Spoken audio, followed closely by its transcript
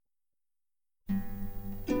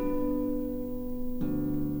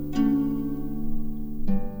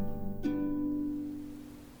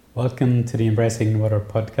Welcome to the Embracing Water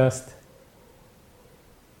podcast.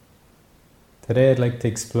 Today I'd like to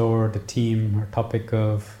explore the theme or topic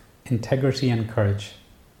of integrity and courage.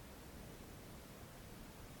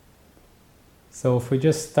 So if we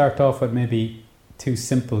just start off with maybe two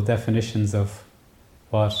simple definitions of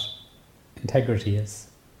what integrity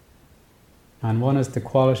is. And one is the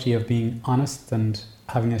quality of being honest and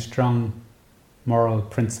having a strong moral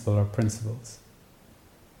principle or principles.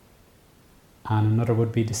 And another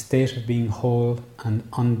would be the state of being whole and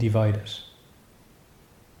undivided.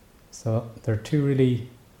 So there are two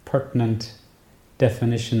really pertinent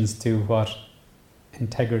definitions to what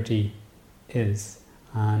integrity is,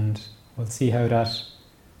 and we'll see how that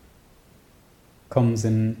comes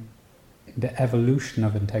in the evolution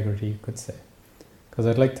of integrity, you could say. Because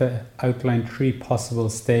I'd like to outline three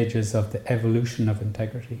possible stages of the evolution of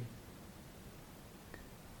integrity.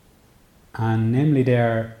 And namely they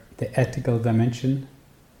are the ethical dimension,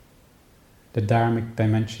 the dharmic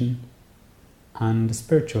dimension, and the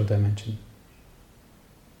spiritual dimension.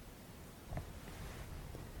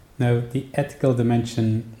 Now, the ethical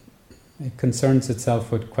dimension, it concerns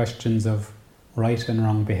itself with questions of right and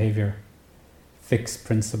wrong behavior, fixed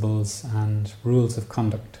principles, and rules of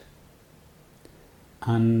conduct.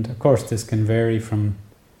 And of course, this can vary from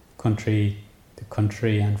country to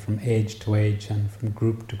country, and from age to age, and from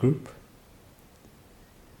group to group.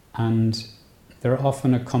 And they're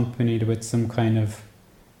often accompanied with some kind of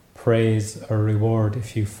praise or reward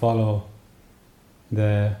if you follow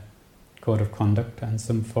the code of conduct, and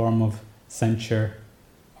some form of censure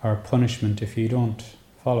or punishment if you don't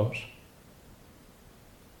follow it.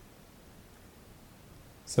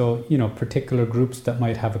 So, particular groups that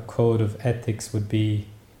might have a code of ethics would be,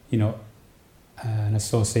 an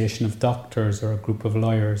association of doctors or a group of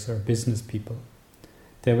lawyers or business people.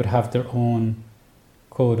 They would have their own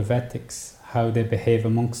code of ethics, how they behave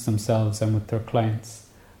amongst themselves and with their clients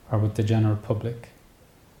or with the general public.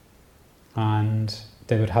 And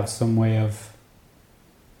they would have some way of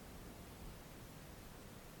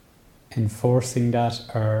enforcing that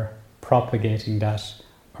or propagating that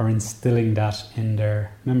or instilling that in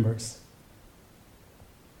their members.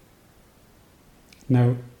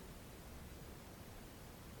 Now,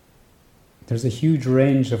 there's a huge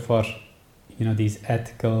range of what, these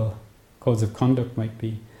ethical codes of conduct might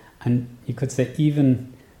be. And you could say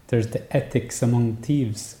even there's the ethics among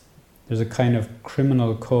thieves. There's a kind of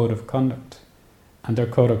criminal code of conduct. And their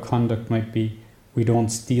code of conduct might be, we don't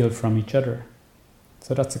steal from each other.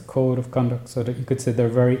 So that's a code of conduct. So that you could say they're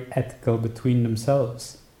very ethical between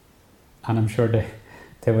themselves. And I'm sure they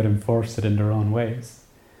would enforce it in their own ways.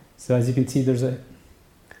 So as you can see, there's a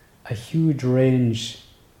huge range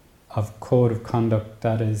of code of conduct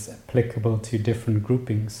that is applicable to different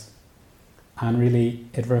groupings. And really,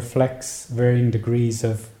 it reflects varying degrees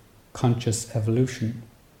of conscious evolution.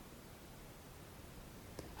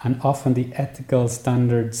 And often the ethical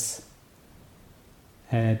standards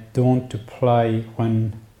don't apply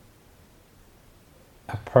when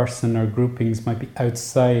a person or groupings might be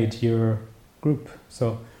outside your group.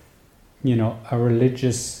 So, a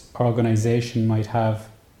religious organization might have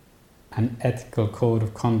an ethical code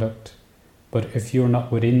of conduct, but if you're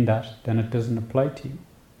not within that, then it doesn't apply to you.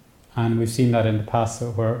 And we've seen that in the past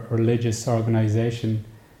where a religious organization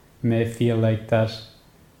may feel like that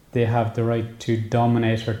they have the right to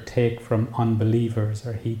dominate or take from unbelievers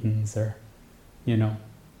or heathens or,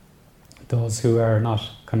 those who are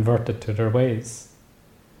not converted to their ways.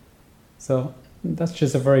 So that's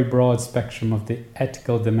just a very broad spectrum of the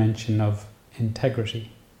ethical dimension of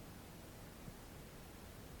integrity.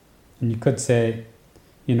 And you could say,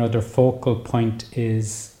 their focal point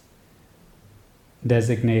is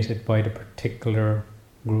designated by the particular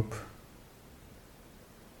group.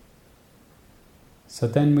 So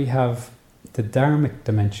then we have the dharmic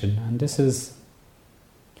dimension, and this is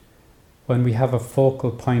when we have a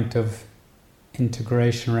focal point of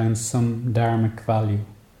integration around some dharmic value.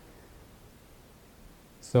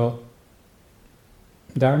 So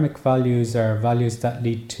dharmic values are values that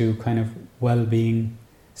lead to kind of well-being,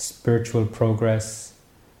 spiritual progress,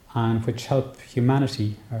 and which help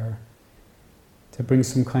humanity or to bring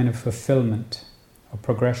some kind of fulfillment or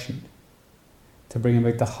progression, to bring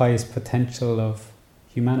about the highest potential of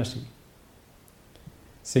humanity.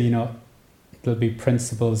 So, there'll be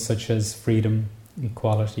principles such as freedom,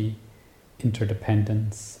 equality,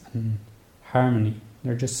 interdependence, and harmony.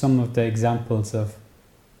 They're just some of the examples of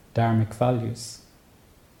dharmic values.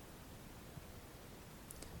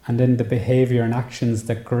 And then the behavior and actions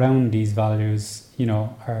that ground these values,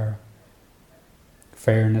 are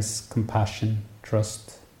fairness, compassion,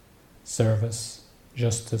 trust, service,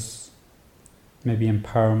 justice, maybe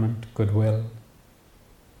empowerment, goodwill,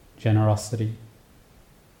 generosity.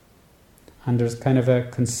 And there's kind of a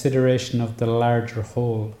consideration of the larger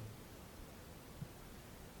whole,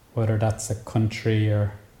 whether that's a country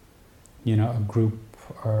or, a group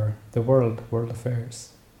or the world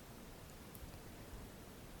affairs.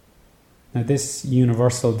 Now this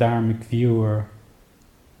universal dharmic view,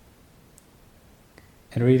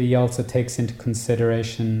 it really also takes into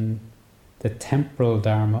consideration the temporal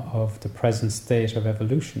dharma of the present state of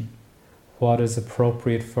evolution. What is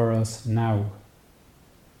appropriate for us now?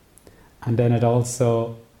 And then it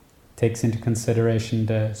also takes into consideration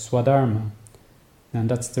the swadharma. And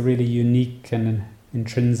that's the really unique and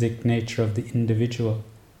intrinsic nature of the individual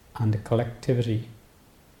and the collectivity.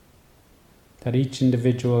 That each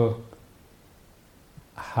individual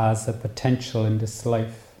has a potential in this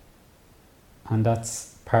life. And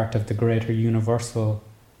that's part of the greater universal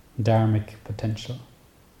dharmic potential.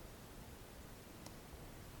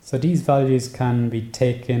 So these values can be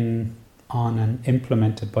taken on and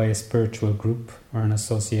implemented by a spiritual group or an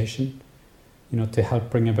association, to help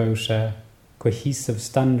bring about a cohesive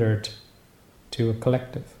standard to a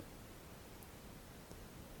collective.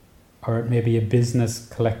 Or it may be a business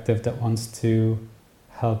collective that wants to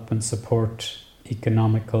help and support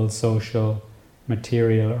economical, social,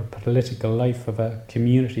 material or political life of a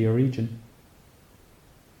community or region.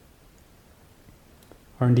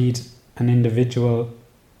 Or indeed, an individual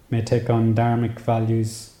may take on dharmic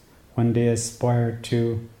values when they aspire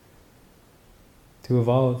to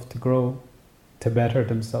evolve, to grow, to better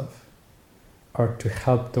themselves, or to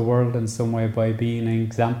help the world in some way by being an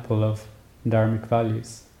example of dharmic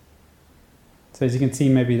values. So as you can see,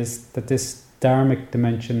 maybe this dharmic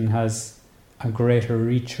dimension has a greater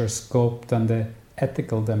reach or scope than the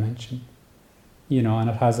ethical dimension, and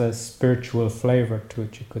it has a spiritual flavor to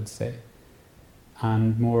it, you could say,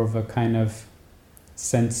 and more of a kind of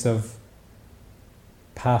sense of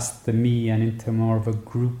past the me and into more of a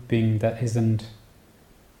grouping that isn't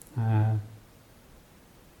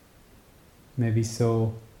maybe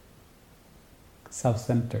so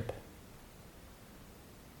self-centered.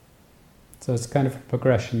 So it's kind of a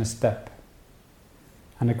progression, a step.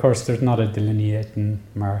 And of course there's not a delineating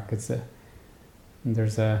mark,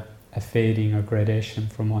 there's a fading or gradation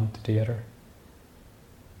from one to the other.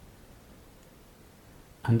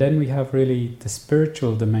 And then we have really the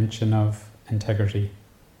spiritual dimension of integrity.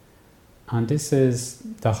 And this is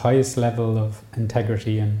the highest level of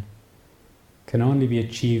integrity and can only be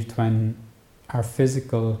achieved when our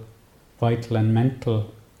physical, vital and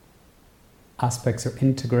mental aspects are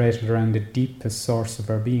integrated around the deepest source of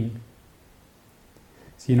our being.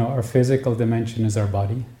 So, our physical dimension is our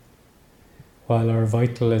body, while our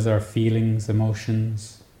vital is our feelings,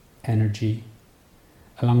 emotions, energy,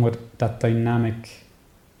 along with that dynamic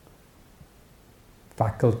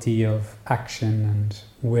faculty of action and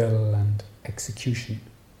will and execution.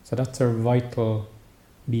 So that's our vital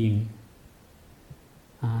being,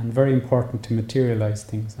 and very important to materialize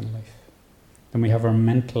things in life. Then we have our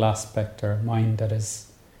mental aspect, our mind,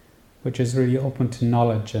 which is really open to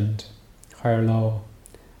knowledge and higher law,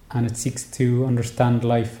 and it seeks to understand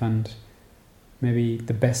life and maybe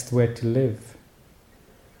the best way to live.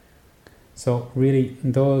 So really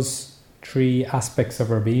those three aspects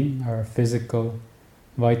of our being, our physical,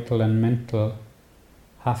 vital and mental,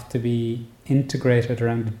 have to be integrated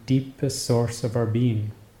around the deepest source of our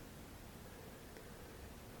being.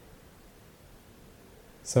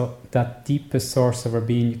 So that deepest source of our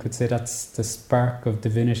being, you could say that's the spark of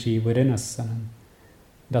divinity within us, and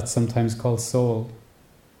that's sometimes called soul.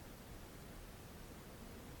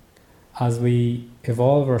 As we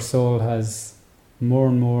evolve, our soul has more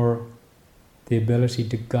and more the ability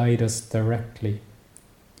to guide us directly.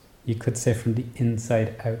 You could say from the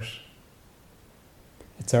inside out.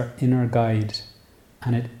 It's our inner guide,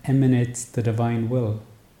 and it emanates the divine will.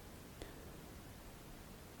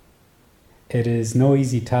 It is no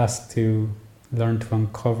easy task to learn to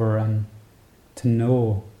uncover and to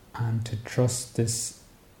know and to trust this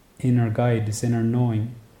inner guide, this inner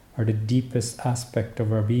knowing, or the deepest aspect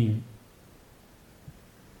of our being.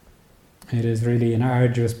 It is really an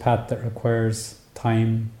arduous path that requires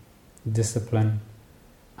time, discipline,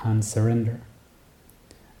 and surrender.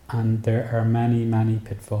 And there are many, many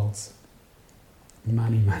pitfalls.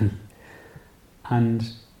 Many.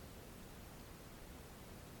 And,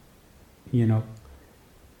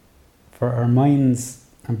 for our minds,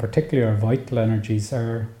 and particularly our vital energies,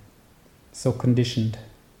 are so conditioned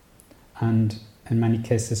and in many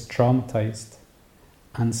cases traumatized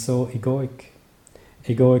and so egoic.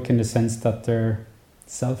 Egoic in the sense that they're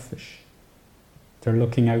selfish. They're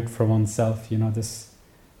looking out for oneself, this,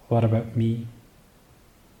 what about me?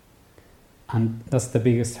 And that's the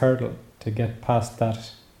biggest hurdle, to get past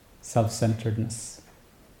that self-centeredness.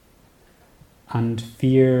 And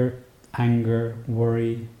fear, anger,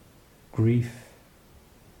 worry, grief,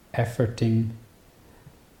 efforting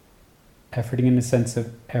in the sense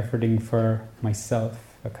of efforting for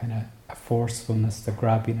myself, a kind of a forcefulness, a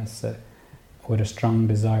grabbiness, with a strong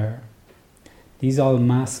desire. These all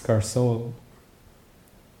mask our soul.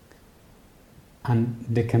 And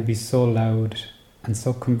they can be so loud and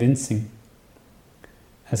so convincing,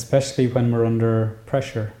 especially when we're under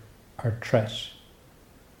pressure or threat,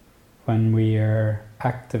 when we are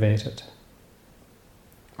activated,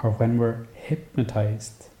 or when we're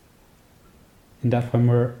hypnotized, in that when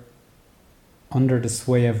we're under the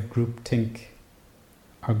sway of groupthink,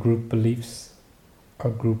 or group beliefs, or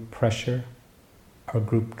group pressure, or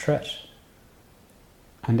group threat.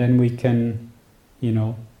 And then we can,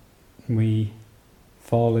 we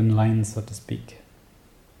fall in line, so to speak.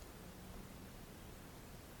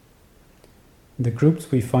 The groups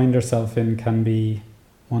we find ourselves in can be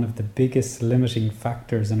one of the biggest limiting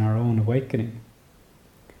factors in our own awakening,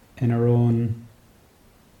 in our own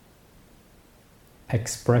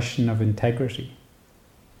expression of integrity,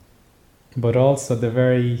 but also the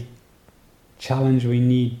very challenge we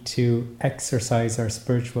need to exercise our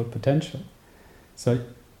spiritual potential. So,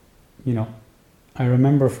 I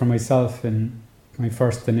remember for myself in my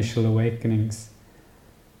first initial awakenings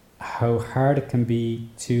how hard it can be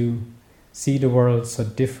to see the world so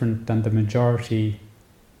different than the majority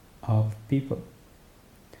of people.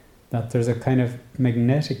 That there's a kind of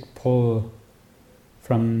magnetic pull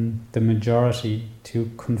from the majority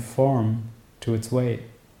to conform to its way,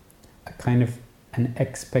 a kind of an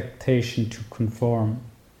expectation to conform,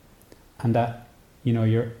 and that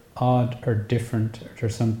you're odd or different, or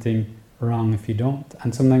there's something wrong if you don't.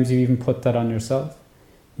 And sometimes you even put that on yourself.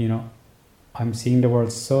 I'm seeing the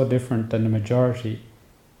world so different than the majority,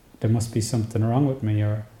 there must be something wrong with me,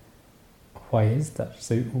 or why is that?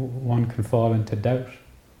 So one can fall into doubt.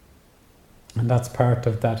 And that's part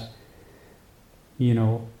of that,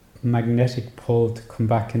 magnetic pull to come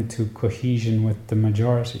back into cohesion with the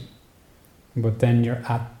majority. But then you're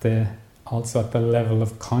also at the level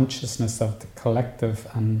of consciousness of the collective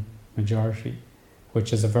and majority,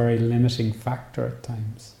 which is a very limiting factor at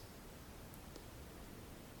times.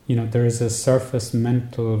 There is a surface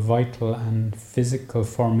mental, vital and physical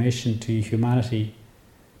formation to humanity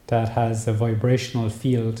that has a vibrational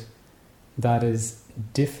field that is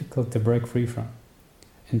difficult to break free from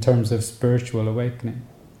in terms of spiritual awakening.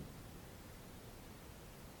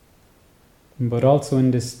 But also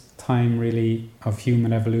in this time really of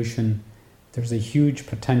human evolution, there's a huge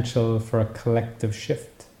potential for a collective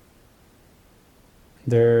shift.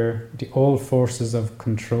 They're the old forces of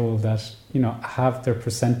control that, have their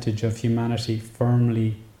percentage of humanity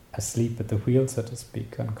firmly asleep at the wheel, so to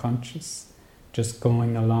speak, unconscious, just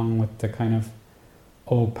going along with the kind of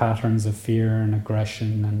old patterns of fear and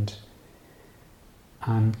aggression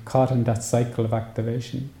and caught in that cycle of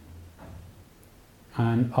activation,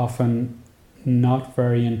 and often not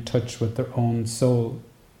very in touch with their own soul.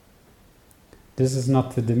 This is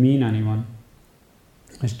not to demean anyone.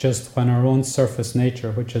 It's just when our own surface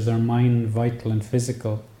nature, which is our mind, vital and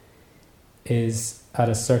physical, is at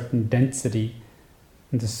a certain density,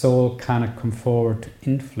 the soul cannot come forward to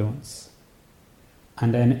influence.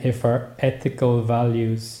 And then if our ethical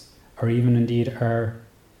values, or even indeed our,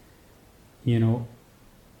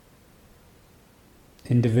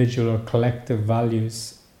 individual or collective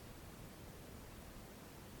values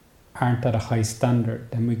aren't at a high standard,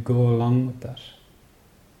 then we go along with that.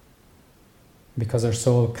 Because our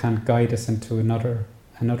soul can't guide us into another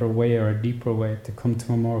way, or a deeper way, to come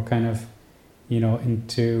to a more kind of,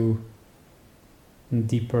 into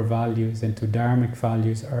deeper values, into dharmic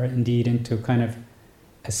values, or indeed into kind of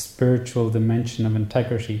a spiritual dimension of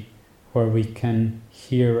integrity where we can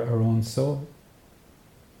hear our own soul.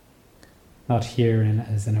 Not hear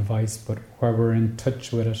as in a voice, but where we're in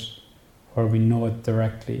touch with it, where we know it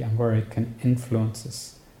directly and where it can influence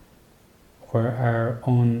us, where our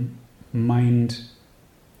own mind,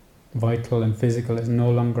 vital and physical, is no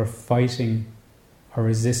longer fighting or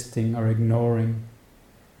resisting or ignoring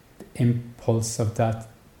the impulse of that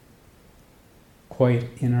quite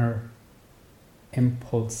inner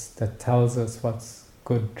impulse that tells us what's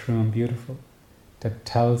good, true and beautiful, that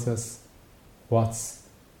tells us what's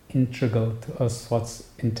integral to us, what's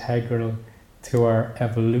integral to our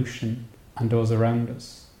evolution and those around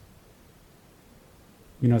us.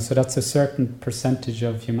 So that's a certain percentage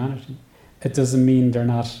of humanity. It doesn't mean they're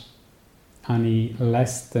not any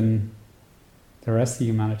less than the rest of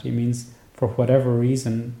humanity. It means for whatever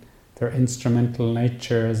reason, their instrumental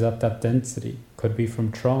nature is at that density. Could be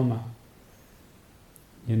from trauma,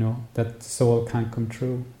 that the soul can't come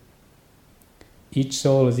true. Each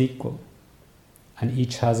soul is equal, and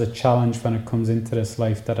each has a challenge when it comes into this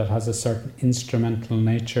life, that it has a certain instrumental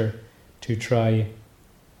nature to try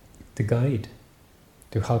to guide,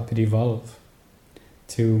 to help it evolve,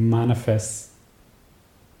 to manifest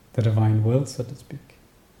the divine will, so to speak.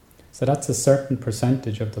 So that's a certain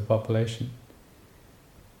percentage of the population.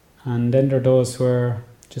 And then there are those who are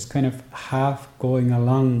just kind of half going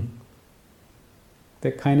along.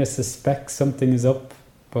 They kind of suspect something is up,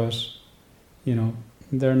 but,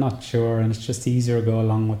 they're not sure, and it's just easier to go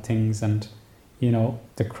along with things, and,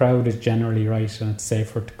 the crowd is generally right and it's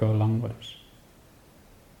safer to go along with it.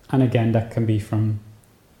 And again, that can be for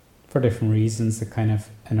different reasons, the kind of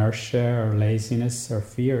inertia or laziness or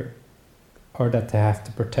fear, or that they have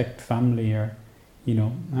to protect family, or,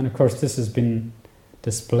 and of course this has been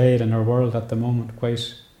displayed in our world at the moment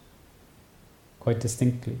quite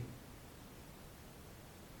distinctly.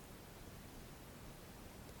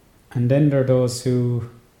 And then there are those who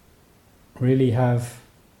really have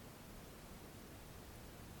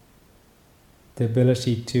the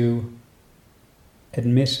ability to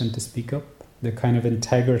admit and to speak up, the kind of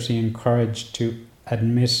integrity and courage to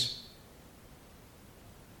admit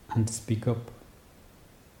and to speak up.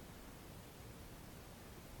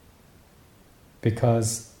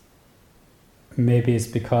 Because maybe it's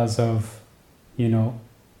because of,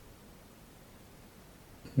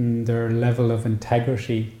 their level of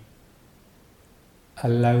integrity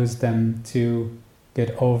allows them to get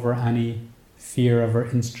over any fear of our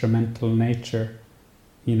instrumental nature.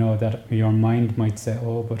 That your mind might say,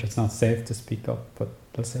 oh, but it's not safe to speak up. But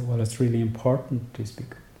they'll say, well, it's really important to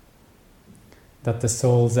speak up. That the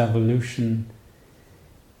soul's evolution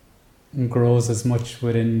grows as much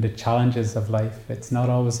within the challenges of life. It's not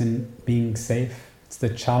always in being safe. It's the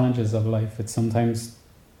challenges of life. It's sometimes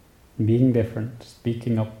being different,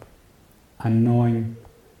 speaking up, and knowing,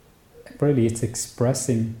 really it's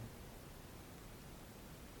expressing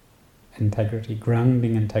integrity,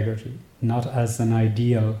 grounding integrity, not as an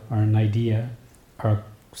ideal or an idea or a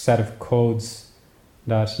set of codes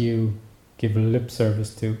that you give lip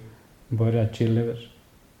service to, but that you live it.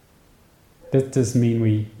 This doesn't mean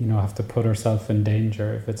we, have to put ourselves in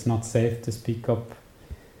danger. If it's not safe to speak up,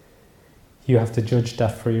 you have to judge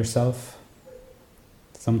that for yourself.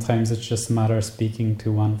 Sometimes it's just a matter of speaking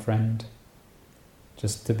to one friend,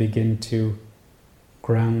 just to begin to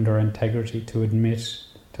ground our integrity, to admit,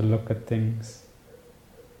 to look at things.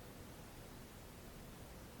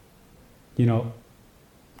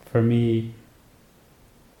 For me,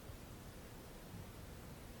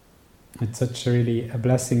 it's such really a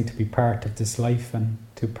blessing to be part of this life and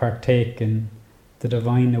to partake in the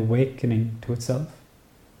divine awakening to itself,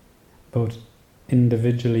 both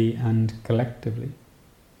individually and collectively.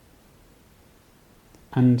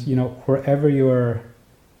 And, wherever you are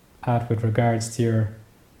at with regards to your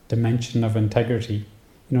dimension of integrity,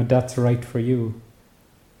 that's right for you.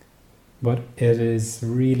 But it is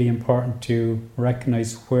really important to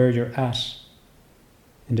recognize where you're at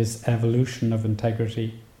in this evolution of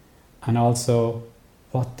integrity, and also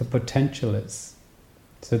what the potential is.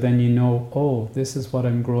 So then oh, this is what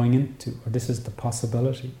I'm growing into, or this is the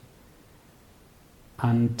possibility.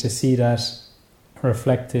 And to see that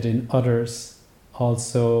reflected in others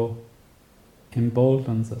also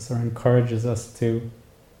emboldens us or encourages us to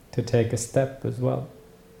take a step as well.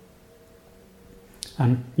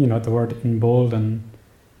 And, the word embolden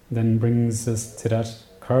then brings us to that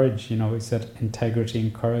courage. We said integrity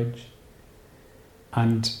and courage.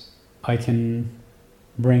 And I can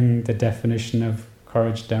bring the definition of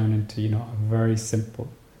courage down into, a very simple,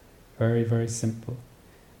 very, very simple.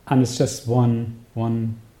 And it's just one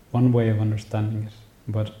way of understanding it,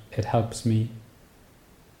 but it helps me.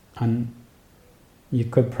 And you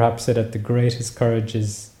could perhaps say that the greatest courage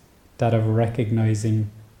is that of recognizing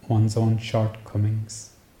one's own shortcomings.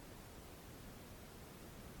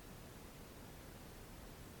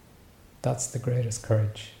 That's the greatest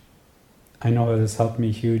courage. I know it has helped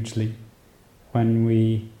me hugely when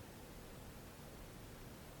we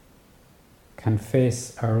can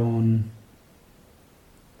face our own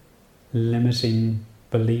limiting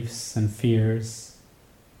beliefs and fears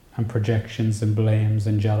and projections and blames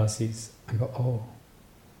and jealousies and go, oh.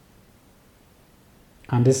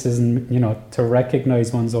 And this isn't, to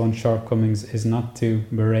recognize one's own shortcomings is not to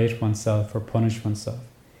berate oneself or punish oneself.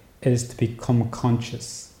 It is to become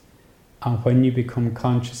conscious. And when you become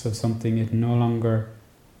conscious of something, it no longer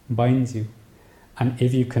binds you. And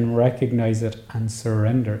if you can recognize it and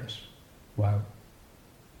surrender it, wow,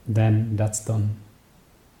 then that's done.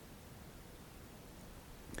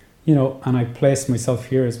 And I place myself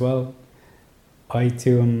here as well. I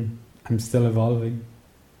too am still evolving.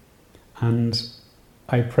 And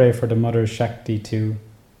I pray for the Mother Shakti to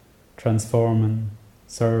transform and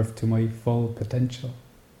serve to my full potential.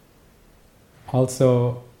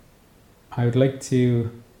 Also, I would like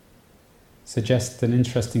to suggest an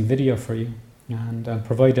interesting video for you, and I'll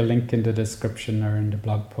provide a link in the description or in the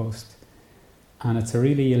blog post. And it's a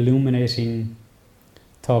really illuminating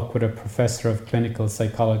talk with a professor of clinical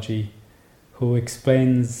psychology who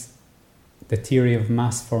explains the theory of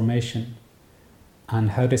mass formation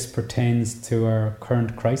and how this pertains to our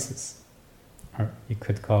current crisis, or you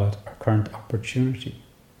could call it our current opportunity,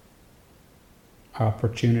 our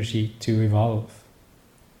opportunity to evolve,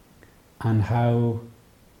 and how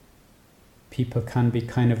people can be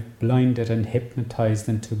kind of blinded and hypnotized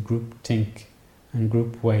into groupthink and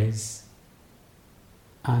group ways.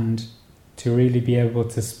 And to really be able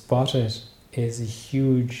to spot it is a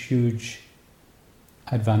huge, huge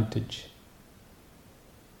advantage.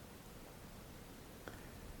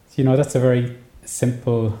 That's a very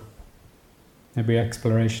simple, maybe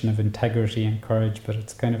exploration of integrity and courage, but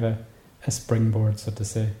it's kind of a springboard, so to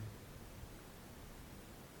say.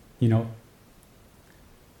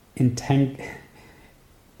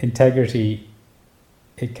 Integrity,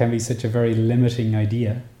 it can be such a very limiting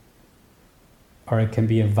idea, or it can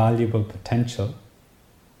be a valuable potential,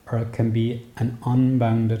 or it can be an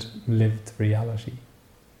unbounded lived reality.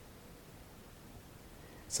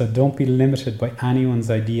 So don't be limited by anyone's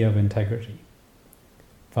idea of integrity.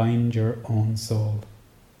 Find your own soul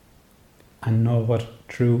and know what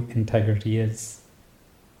true integrity is.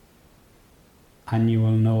 And you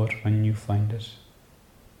will know it when you find it.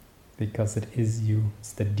 Because it is you.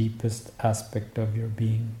 It's the deepest aspect of your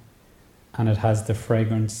being. And it has the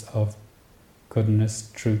fragrance of goodness,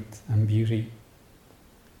 truth, and beauty.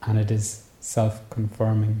 And it is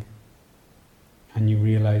self-confirming. And you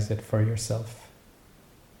realize it for yourself.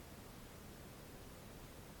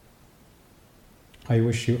 I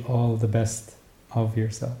wish you all the best of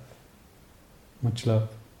yourself. Much love.